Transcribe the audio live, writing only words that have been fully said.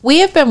We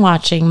have been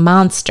watching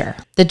Monster,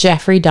 the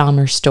Jeffrey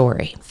Dahmer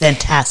story.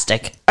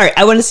 Fantastic. All right,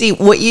 I want to see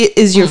what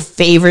is your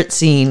favorite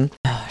scene.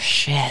 Oh,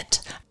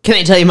 shit. Can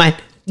I tell you mine?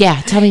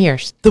 Yeah, tell me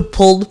yours. The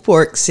pulled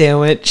pork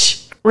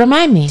sandwich.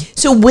 Remind me.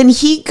 So when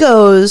he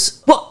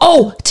goes...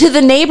 Well, to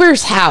the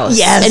neighbor's house.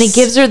 Yes. And he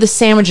gives her the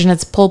sandwich, and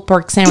it's pulled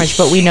pork sandwich,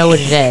 but we know what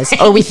it is.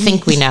 Or we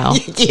think we know.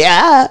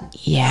 Yeah.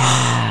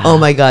 Yeah. Oh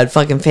my God,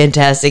 fucking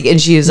fantastic.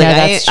 And she was like,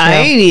 that's I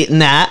ain't eating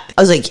that.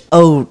 I was like,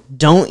 oh,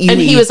 don't you And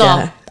he eat was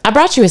that. all, I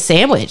brought you a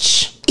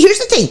sandwich. Here's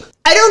the thing.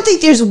 I don't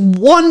think there's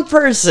one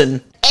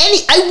person,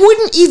 I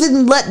wouldn't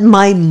even let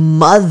my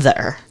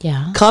mother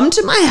come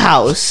to my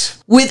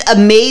house with a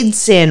made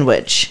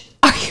sandwich.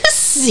 Are you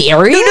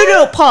serious?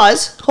 No,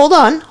 pause. Hold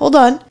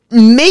on.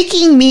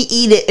 Making me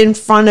eat it in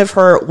front of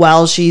her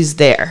while she's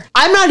there.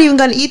 I'm not even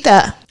going to eat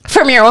that.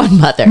 From your own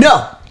mother?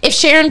 No. If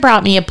Sharon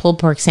brought me a pulled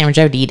pork sandwich,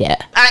 I would eat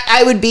it.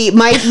 I would be,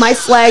 my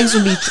flags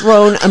would be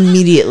thrown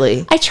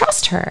immediately. I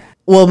trust her.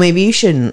 Well, maybe you shouldn't.